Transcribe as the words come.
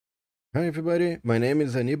Hi everybody, my name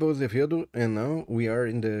is Anibalazevedo and now we are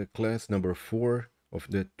in the class number 4 of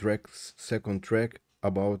the second track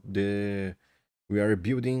about we are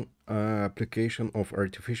building an application of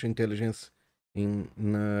artificial intelligence in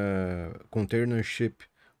a container ship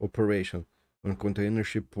operation, on container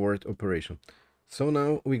ship port operation. So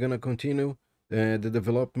now we're gonna continue the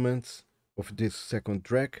developments of this second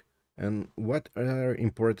track and what is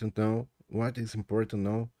important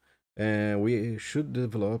now, we should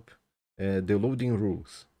develop the loading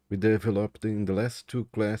rules. We developed in the last two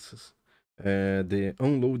classes the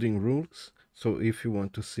unloading rules. So if you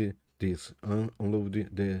want to see these unloading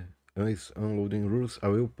rules, I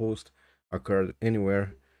will post a card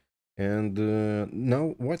anywhere. And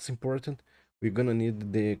now what's important, we're gonna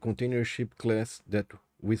need the container ship class that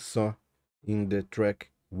we saw in the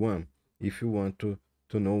track 1. If you want to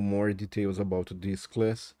know more details about this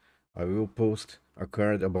class, I will post a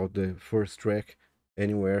card about the first track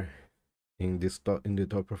anywhere in the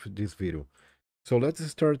top of this video. So let's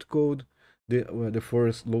start code the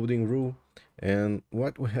first loading rule. And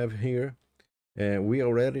what we have here, we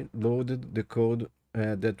already loaded the code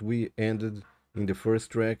that we ended in the first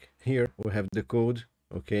track. Here we have the code.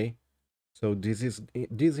 Okay, so this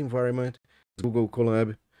environment is Google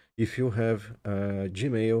Colab. If you have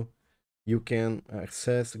Gmail, you can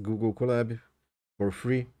access Google Colab for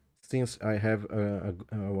free. Since I have a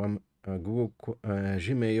Google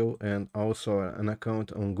Gmail and also an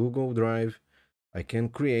account on Google Drive, I can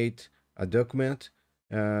create a document,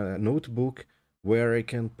 a notebook, where I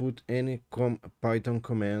can put any Python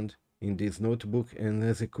command in this notebook and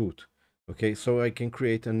execute. Okay, so I can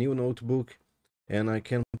create a new notebook and I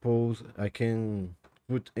can put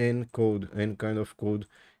any code, any kind of code,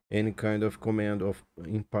 any kind of command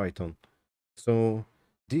in Python. So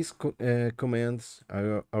these commands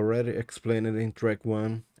I already explained in track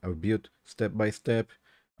 1. I built step by step.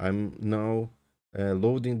 I'm now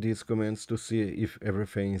loading these commands to see if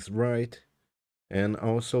everything is right, and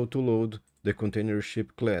also to load the container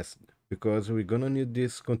ship class, because we're gonna need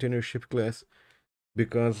this container ship class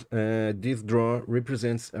because this draw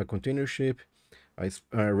represents a container ship,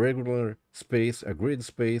 a regular space, a grid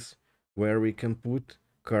space, where we can put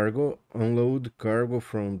cargo, unload cargo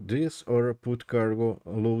from this, or put cargo,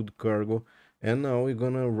 load cargo. And now we're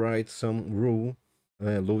gonna write some rule,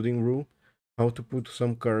 loading rule, how to put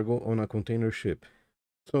some cargo on a container ship.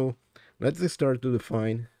 So let's start to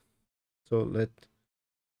define. So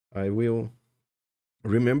I will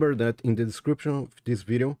remember that in the description of this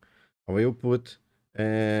video, I will put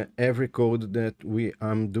every code that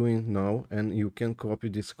I'm doing now, and you can copy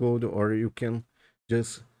this code, or you can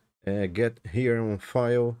just get here on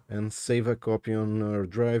file and save a copy on your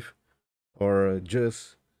drive, or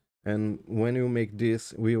just, and when you make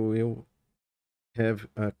this, we will have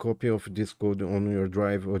a copy of this code on your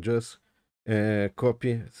drive, or just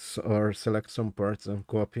copy or select some parts and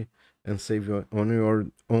copy and save on your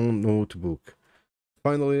own notebook.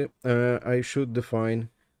 Finally, I should define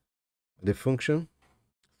the function.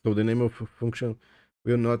 So the name of a function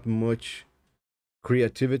will not much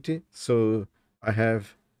creativity. So I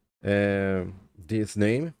have this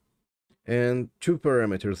name and two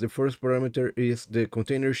parameters. The first parameter is the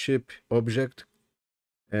container ship object,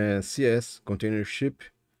 CS container ship,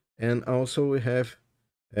 and also we have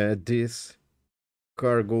this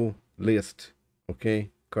cargo list.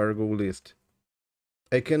 Okay, cargo list.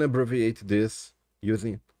 I can abbreviate this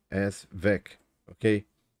using as vec. Okay,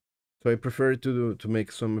 so I prefer to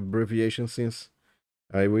make some abbreviation, since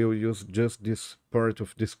I will use just this part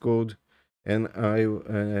of this code, and I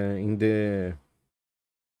in the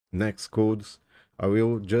next codes I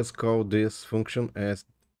will just call this function as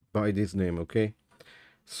by this name. Okay,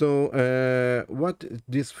 so what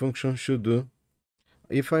this function should do,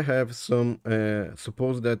 if I have some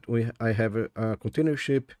suppose that I have a container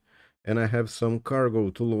ship and I have some cargo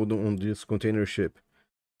to load on this container ship.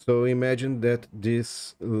 So imagine that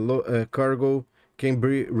this cargo can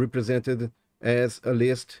be represented as a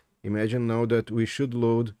list. Imagine now that we should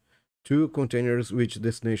load 2 containers which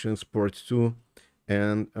destinations port 2,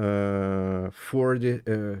 and 4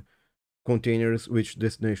 containers which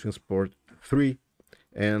destinations port 3,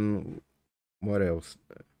 and what else?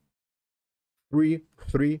 Three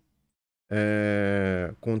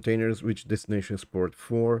containers which destinations port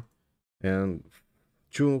 4, and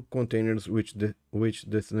 2 containers which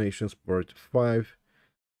destinations port 5,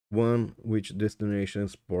 1 which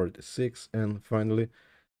destinations port 6, and finally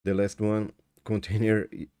the last one container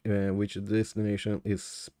which destination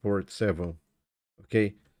is port 7.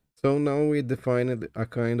 Okay, so now we defined a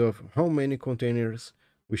kind of how many containers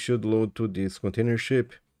we should load to this container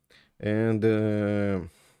ship. And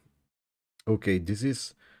okay, this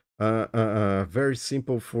is a very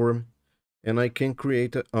simple form, and I can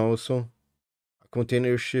create also a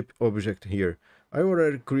container ship object here. I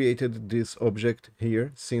already created this object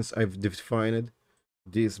here since I've defined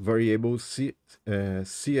this variable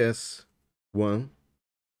CS1.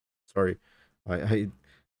 Sorry, I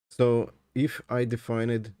so if I define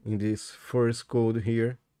it in this first code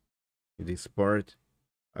here, in this part,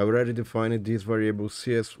 I already defined this variable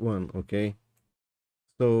CS1. Okay,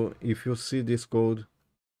 so if you see this code,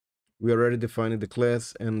 we already defined the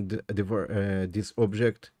class and this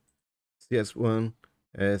object CS1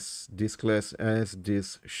 as this class as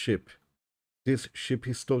this ship. This ship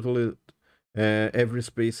is totally every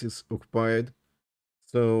space is occupied.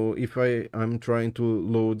 So if I'm trying to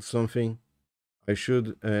load something, I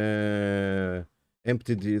should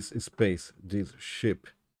empty this space, this ship.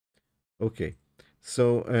 Okay.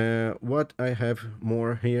 So what I have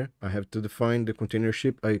more here, I have to define the container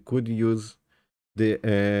ship. I could use the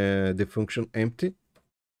function empty.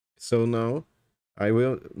 So now I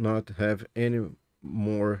will not have any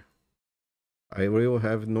more. I will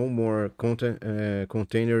have no more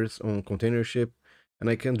containers on container ship, and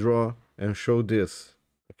I can draw and show this.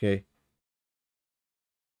 Okay,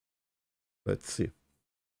 let's see.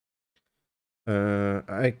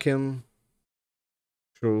 I can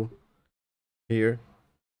show here.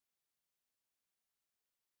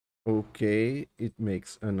 Okay, it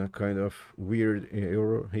makes a kind of weird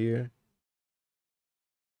error here.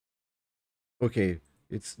 Okay,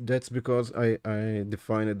 that's because I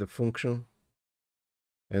defined the function,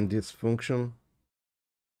 and this function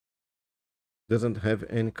doesn't have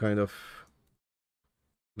any kind of.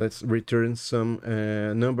 Let's return some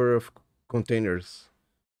number of containers.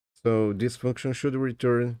 So this function should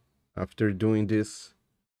return after doing this,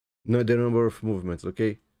 not the number of movements.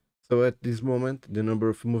 Okay, so at this moment the number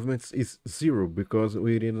of movements is 0 because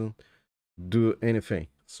we didn't do anything.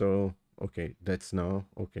 So okay, that's now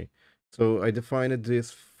okay. So I defined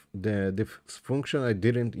this function. I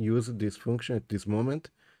didn't use this function at this moment.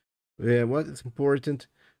 What is important,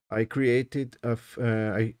 I created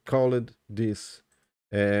I called this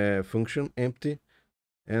function empty,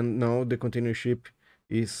 and now the container ship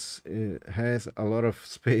is has a lot of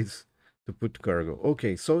space to put cargo.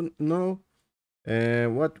 Okay, so now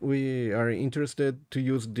what we are interested to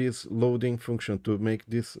use this loading function to make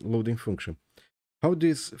this loading function. How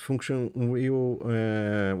this function will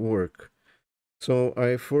work? So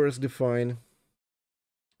I first define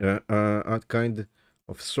a kind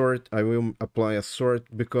of sort. I will apply a sort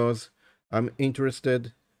because I'm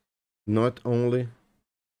interested not only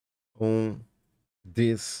on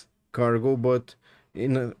this cargo, but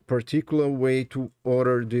in a particular way to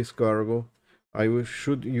order this cargo.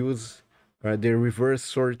 Should use the reverse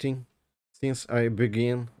sorting, since I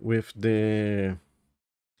begin with the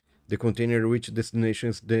container which destination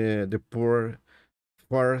is the poor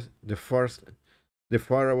far the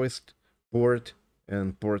farthest port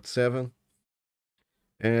and port 7.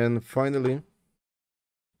 And finally,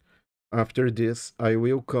 after this, I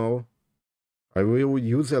will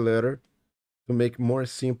use a letter to make more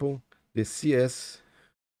simple the CS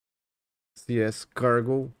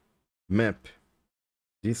cargo map.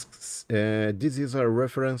 This is a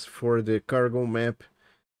reference for the cargo map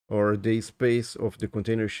or the space of the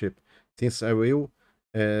container ship, since I will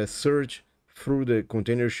search through the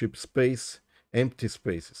container ship space empty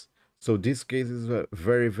spaces. So this case is a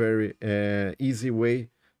very easy way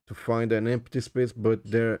to find an empty space, but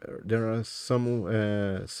there are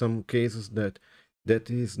some cases that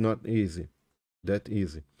is not that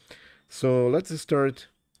easy. So let's start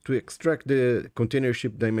to extract the container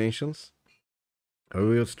ship dimensions. I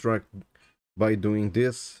will extract by doing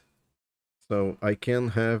this. So I can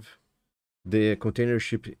have the container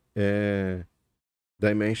ship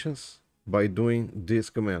dimensions by doing this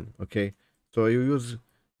command. Okay, so I use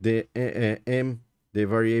the m, the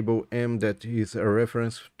variable m that is a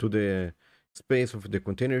reference to the space of the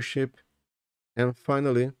container ship, and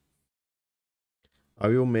finally I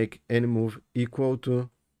will make any move equal to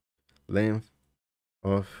length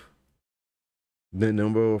of the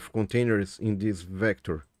number of containers in this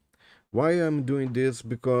vector. Why I'm doing this?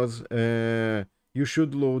 Because you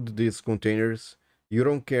should load these containers. You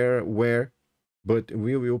don't care where, but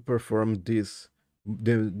we will perform this.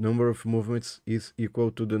 The number of movements is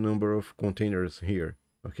equal to the number of containers here.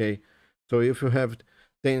 Okay, so if you have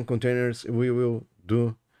 10 containers, we will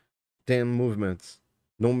do 10 movements,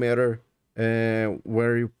 no matter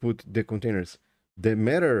where you put the containers. The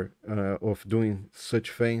matter of doing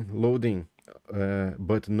such thing, loading,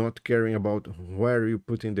 but not caring about where you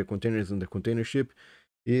put in the containers in the container ship,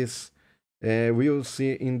 is we will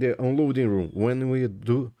see in the unloading room when we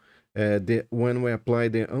do when we apply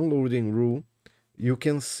the unloading rule, you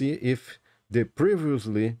can see if the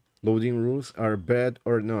previously loading rules are bad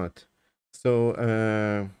or not. So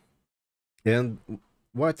and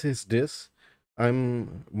what is this?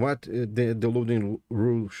 What the loading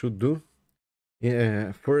rule should do?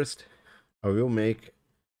 First, I will make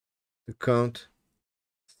to count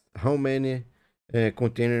how many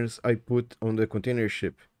containers I put on the container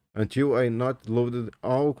ship. Until I not loaded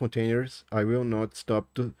all containers, I will not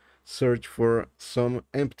stop to search for some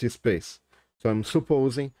empty space. So I'm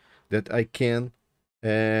supposing that I can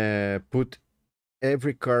put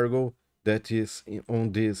every cargo that is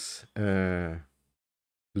on this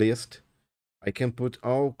list. I can put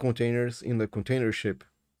all containers in the container ship.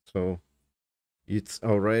 So it's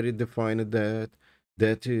already defined that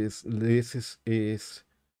this is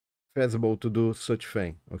feasible to do such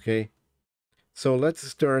thing. Okay, so let's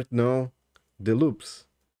start now the loops.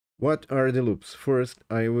 What are the loops? First,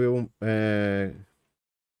 I will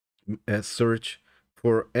search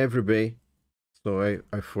for every bay. So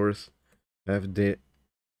I first have the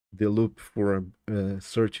loop for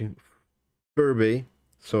searching per bay.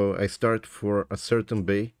 So I start for a certain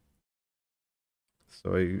bay.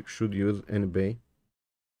 So I should use any bay.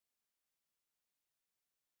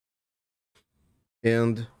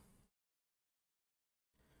 And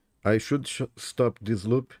I should stop this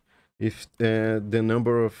loop if the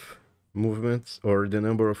number of movements or the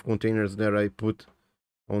number of containers that I put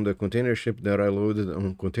on the container ship that I loaded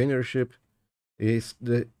on container ship is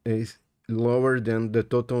lower than the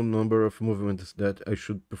total number of movements that I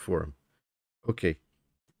should perform. Okay,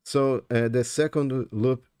 so the second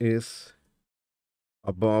loop is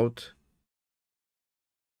about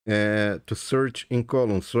to search in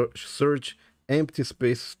columns, search empty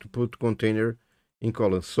space to put container in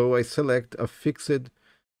columns. So I select a fixed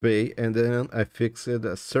bay and then I fixed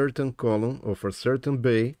a certain column of a certain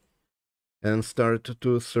bay and start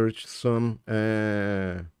to search some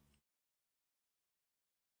empty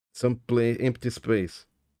space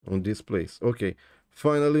on this place. Okay,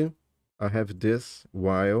 finally I have this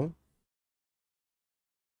while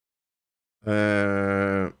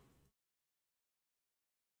and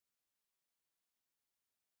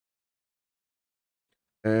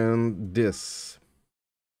this.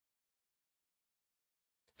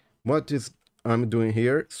 What is I'm doing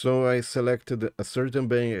here? So I selected a certain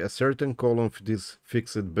bay, a certain column of this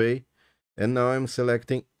fixed bay, and now I'm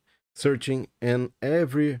searching in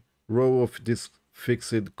every row of this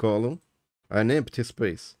fixed column an empty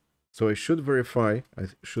space. So I should verify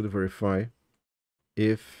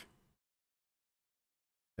if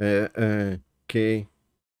k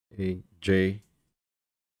a j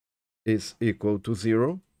is equal to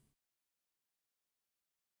 0.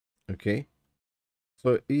 Okay,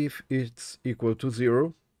 so if it's equal to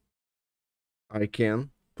 0, I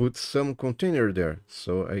can put some container there.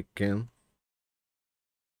 So I can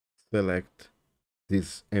select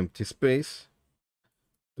this empty space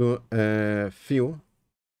to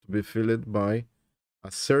be filled by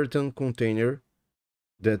a certain container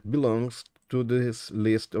that belongs to this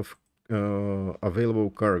list of available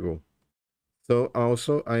cargo. So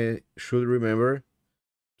also I should remember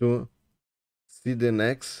to see the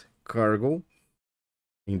next cargo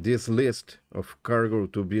in this list of cargo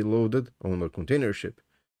to be loaded on a container ship.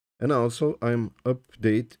 And also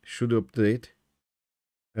should update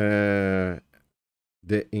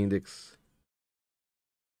the index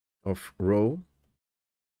of row,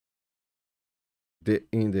 the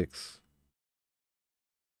index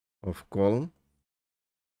of column,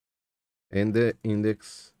 and the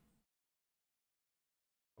index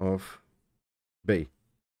of bay.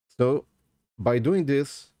 So by doing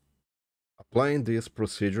this, applying this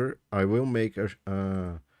procedure, I will make a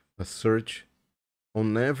search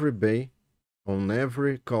on every bay, on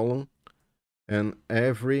every column, and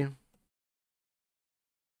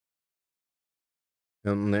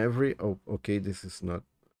oh, okay, this is not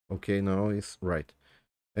okay, now it's right,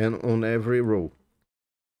 and on every row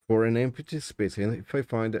for an empty space. And if I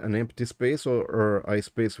find an empty space or a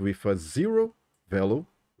space with a 0 value,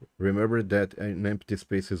 remember that an empty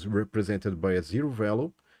space is represented by a 0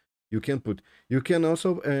 value, you can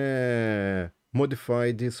also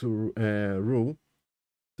modify this rule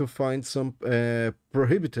to find some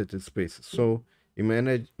prohibited spaces. So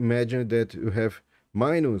imagine that you have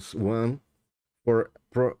 -1 for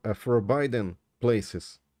forbidden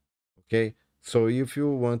places. Okay, so if you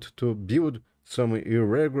want to build some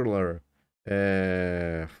irregular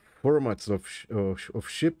formats of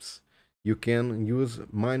ships, you can use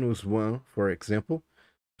 -1, for example,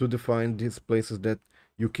 to define these places that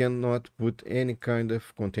you cannot put any kind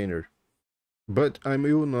of container. But I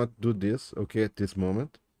will not do this, okay, at this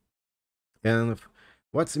moment. And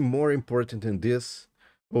what's more important than this?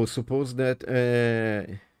 Oh, suppose that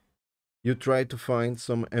you try to find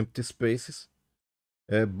some empty spaces,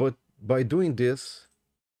 but by doing this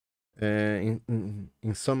in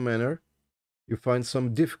some manner, you find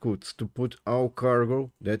some difficulties to put all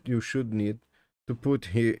cargo that you should need to put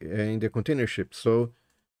here in the container ship. So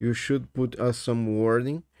you should put some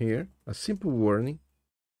warning here, a simple warning,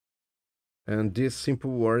 and this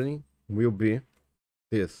simple warning will be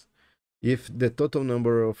this: if the total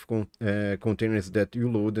number of containers that you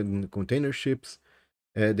loaded in the container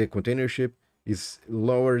ship is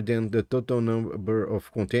lower than the total number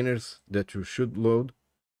of containers that you should load,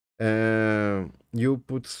 you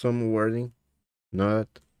put some warning,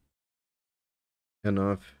 not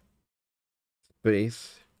enough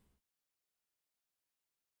space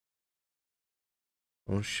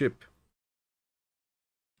on ship.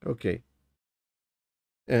 Okay.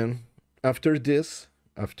 And after this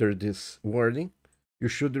warning, you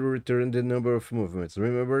should return the number of movements.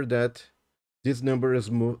 Remember that this number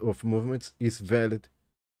of movements is valid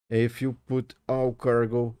if you put all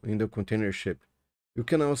cargo in the container ship. You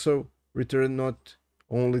can also return not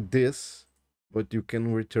only this, but you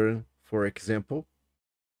can return, for example,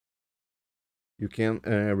 you can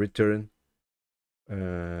return,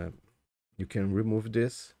 you can remove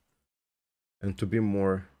this, and to be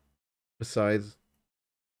more precise,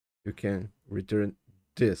 you can return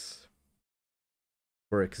this,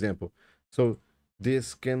 for example. So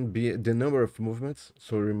this can be the number of movements.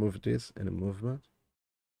 So remove this and a movement.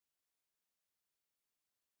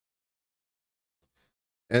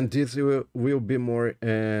 And this will be more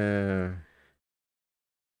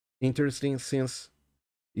interesting since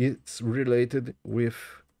it's related with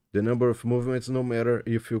the number of movements, no matter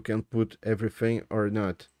if you can put everything or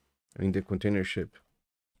not in the container ship.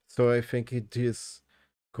 So I think this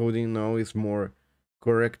coding now is more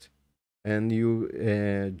correct, and you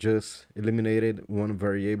just eliminated one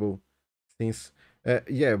variable since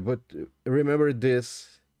yeah, but remember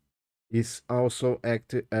this is also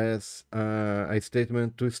act as a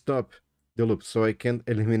statement to stop the loop, so I can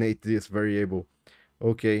eliminate this variable.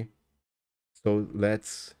 Okay, so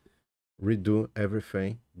let's redo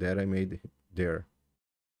everything that I made there.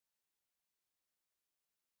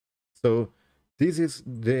 So this is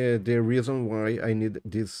the reason why I need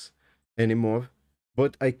this anymov,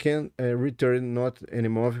 but I can return not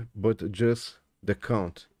anymov but just the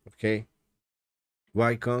count. Okay,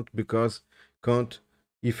 why count? Because count,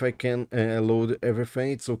 if I can load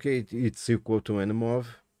everything, it's okay, it's equal to anymov,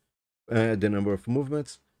 the number of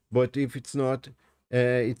movements. But if it's not,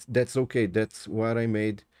 that's okay. That's what I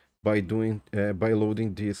made by doing by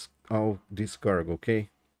loading this cargo. Okay,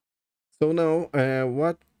 so now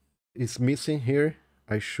what is missing here?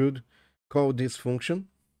 I should call this function,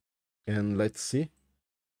 and let's see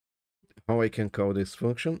how I can call this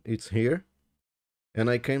function. It's here, and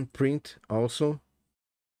I can print also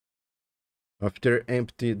after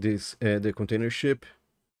empty this the container ship.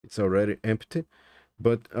 It's already empty,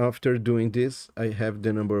 but after doing this, I have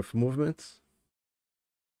the number of movements,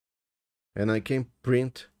 and I can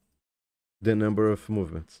print the number of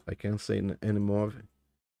movements. I can say anymov.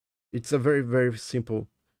 It's a very simple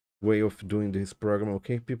way of doing this program.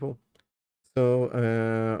 Okay, people. So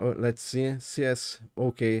let's see. CS,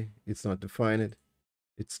 okay, it's not defined.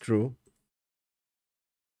 It's true.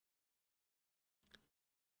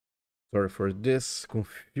 Sorry for this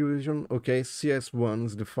confusion. Okay, CS1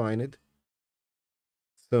 is defined.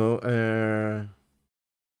 So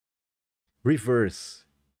reverse.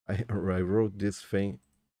 I wrote this thing.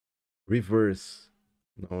 Reverse.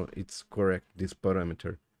 No, it's correct, this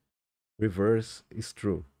parameter. Reverse is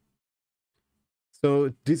true.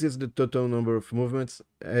 So this is the total number of movements.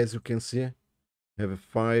 As you can see, I have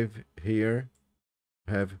 5 here,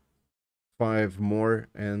 have 5 more,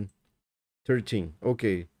 and 13.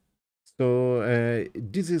 Okay, so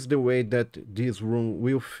this is the way that this room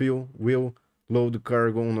will load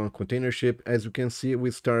cargo on a container ship. As you can see,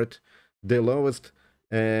 we start the lowest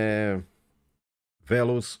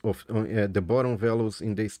values of the bottom values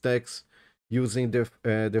in the stacks using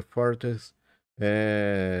the farthest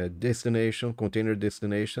destination, container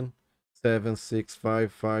destination, 7, 6,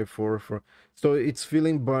 5, 5, 4, 4. So it's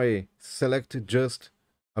filling by select just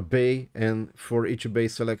a bay, and for each bay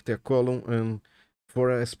select a column, and for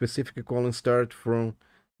a specific column start from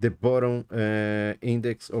the bottom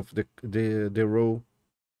index of the row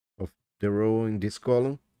in this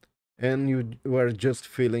column, and you are just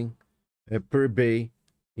filling per bay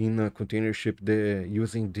in a container ship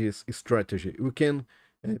using this strategy. We can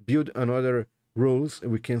build another rules.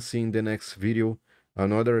 We can see in the next video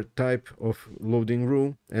another type of loading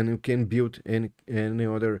rule, and you can build any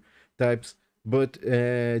other types, but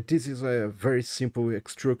this is a very simple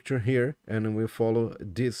structure here, and we follow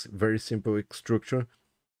this very simple structure.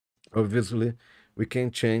 Obviously, we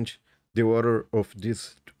can change the order of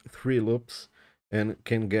these three loops and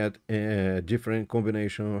can get a different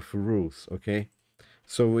combination of rules, okay?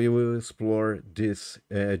 So we will explore this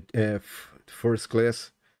first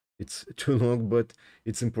class. It's too long, but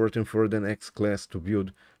it's important for the next class to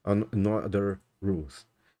build on other rules.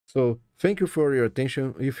 So thank you for your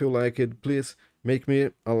attention. If you like it, please make me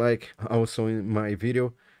a like also in my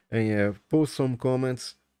video, and post some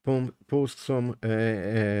comments, post some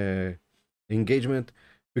engagement,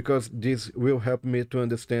 because this will help me to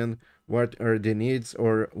understand what are the needs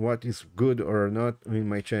or what is good or not in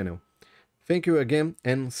my channel. Thank you again,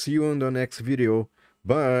 and see you on the next video.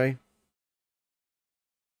 Bye!